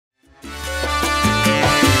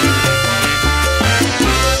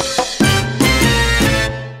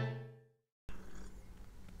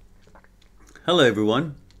Hello,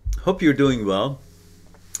 everyone. Hope you're doing well.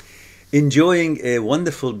 Enjoying a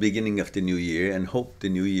wonderful beginning of the new year, and hope the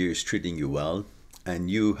new year is treating you well. And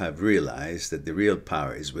you have realized that the real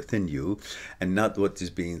power is within you and not what is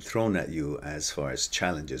being thrown at you as far as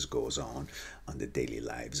challenges goes on the daily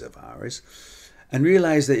lives of ours. And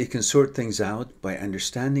realize that you can sort things out by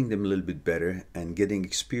understanding them a little bit better and getting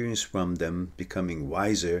experience from them, becoming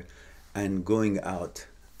wiser, and going out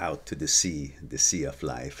to the sea of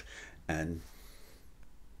life, and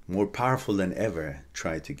more powerful than ever,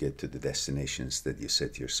 try to get to the destinations that you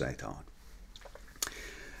set your sight on.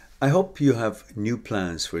 I hope you have new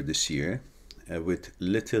plans for this year with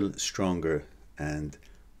little stronger and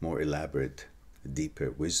more elaborate,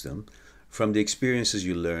 deeper wisdom from the experiences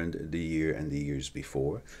you learned the year and the years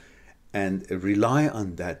before, and rely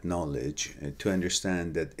on that knowledge to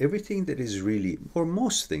understand that everything that is really, or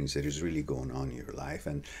most things that is really going on in your life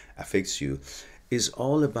and affects you, is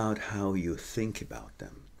all about how you think about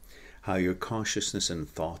them, how your consciousness and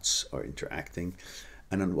thoughts are interacting,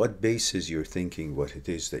 and on what basis you're thinking what it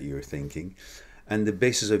is that you're thinking. And the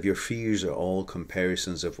basis of your fears are all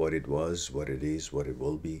comparisons of what it was, what it is, what it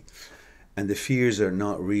will be. And the fears are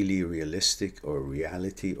not really realistic or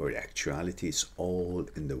reality or actuality. It's all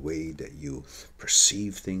in the way that you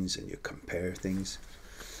perceive things and you compare things.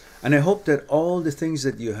 And I hope that all the things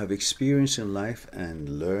that you have experienced in life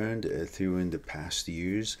and learned through in the past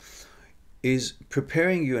years is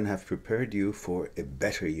preparing you and have prepared you for a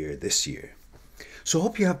better year this year. So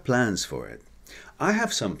hope you have plans for it. I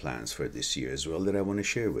have some plans for this year as well that I want to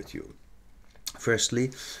share with you. Firstly,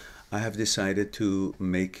 I have decided to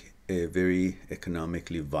make a very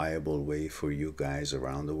economically viable way for you guys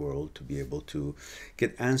around the world to be able to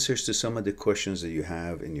get answers to some of the questions that you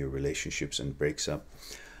have in your relationships and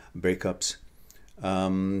breakups.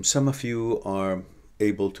 Some of you are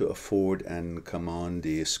able to afford and come on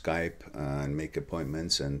the Skype and make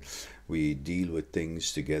appointments, and we deal with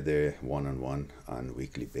things together one-on-one on a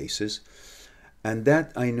weekly basis. And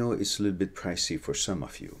that, I know, is a little bit pricey for some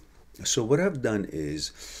of you. So what I've done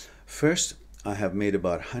is, first, I have made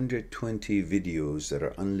about 120 videos that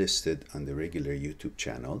are unlisted on the regular YouTube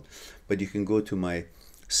channel, but you can go to my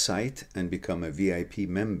site and become a VIP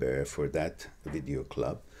member for that video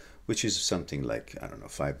club, which is something like, I don't know,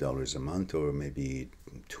 $5 a month, or maybe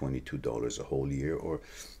 $22 a whole year, or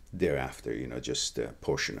thereafter, just a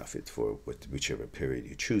portion of it for whichever period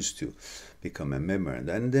you choose to become a member.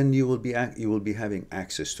 And then you will be having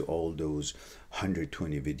access to all those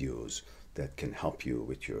 120 videos that can help you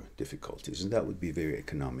with your difficulties. And that would be a very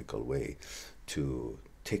economical way to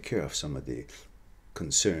take care of some of the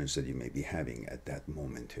concerns that you may be having at that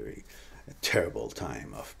momentary, terrible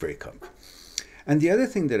time of breakup. And the other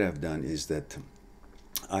thing that I've done is that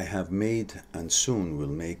I have made, and soon will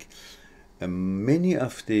make, many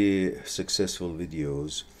of the successful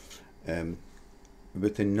videos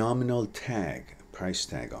with a nominal price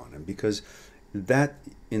tag on them, because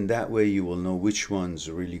in that way you will know which ones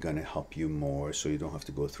are really going to help you more, so you don't have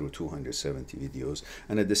to go through 270 videos,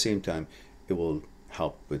 and at the same time it will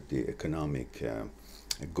help with the economic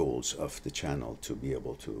goals of the channel to be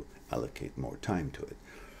able to allocate more time to it.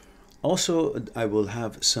 Also, I will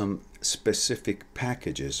have some specific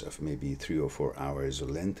packages of maybe 3 or 4 hours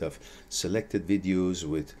length of selected videos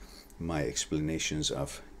with my explanations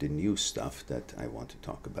of the new stuff that I want to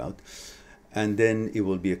talk about. And then it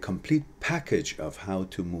will be a complete package of how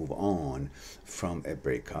to move on from a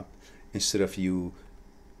breakup, instead of you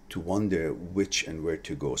to wonder which and where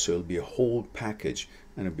to go. So it'll be a whole package,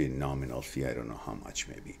 and it'll be a nominal fee. I don't know how much,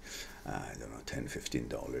 maybe I don't know, $10,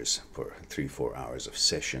 $15 for 3-4 hours of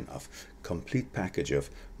session of complete package of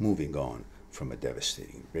moving on from a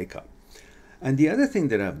devastating breakup. And the other thing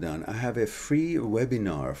that I've done, I have a free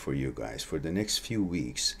webinar for you guys for the next few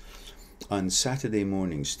weeks on Saturday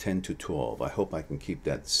mornings, 10 to 12. I hope I can keep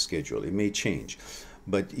that schedule. It may change,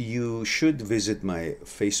 but you should visit my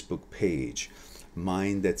Facebook page,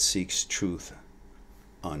 Mind That Seeks Truth,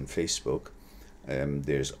 on Facebook.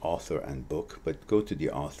 There's author and book, but go to the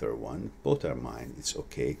author one. Both are mine. It's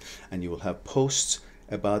okay. And you will have posts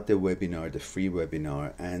about the webinar, the free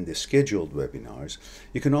webinar, and the scheduled webinars.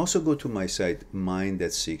 You can also go to my site,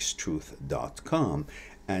 mindthatseekstruth.com,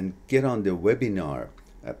 and get on the webinar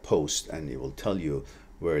post, and it will tell you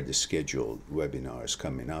where the scheduled webinars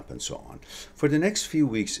coming up and so on. For the next few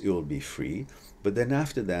weeks, it will be free. But then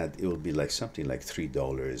after that, it will be like something like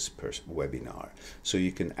 $3 per webinar. So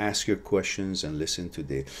you can ask your questions and listen to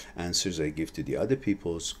the answers I give to the other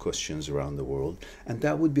people's questions around the world. And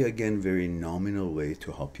that would be, again, very nominal way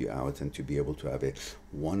to help you out and to be able to have a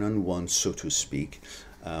one-on-one, so to speak,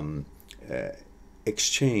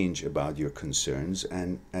 exchange about your concerns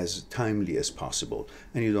and as timely as possible.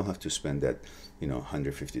 And you don't have to spend that,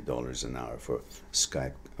 $150 an hour for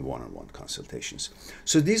Skype one-on-one consultations.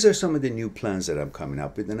 So these are some of the new plans that I'm coming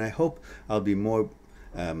up with, and I hope I'll be more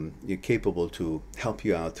capable to help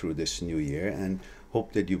you out through this new year, and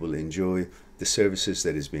hope that you will enjoy the services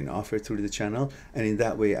that is being offered through the channel, and in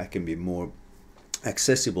that way I can be more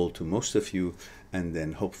accessible to most of you, and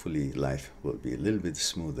then hopefully life will be a little bit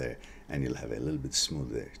smoother and you'll have a little bit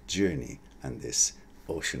smoother journey on this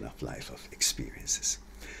ocean of life of experiences.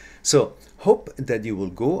 So hope that you will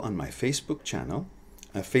go on my Facebook channel,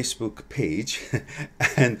 a Facebook page,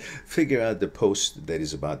 and figure out the post that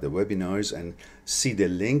is about the webinars and see the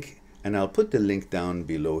link, and I'll put the link down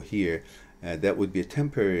below here. That would be a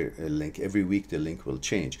temporary link. Every week the link will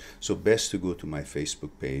change, so best to go to my Facebook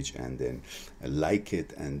page and then like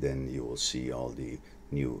it, and then you will see all the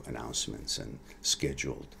new announcements and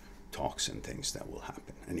scheduled talks and things that will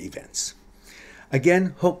happen and events.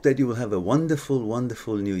 Again, hope that you will have a wonderful,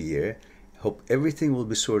 wonderful new year. Hope everything will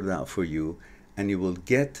be sorted out for you, and you will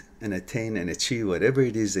get and attain and achieve whatever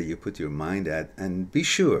it is that you put your mind at, and be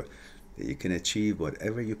sure that you can achieve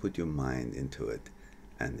whatever you put your mind into it.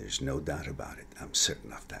 And there's no doubt about it. I'm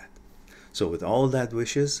certain of that. So with all that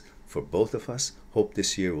wishes for both of us, hope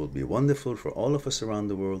this year will be wonderful for all of us around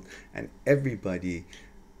the world, and everybody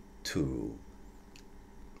to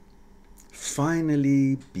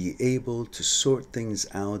finally be able to sort things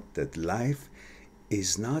out, that life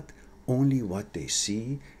is not only what they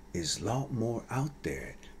see, is a lot more out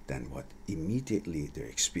there than what immediately they're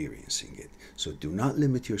experiencing it. So do not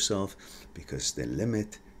limit yourself, because the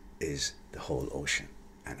limit is the whole ocean,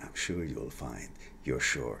 and I'm sure you'll find your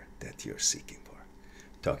shore that you're seeking for.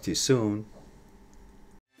 Talk to you soon.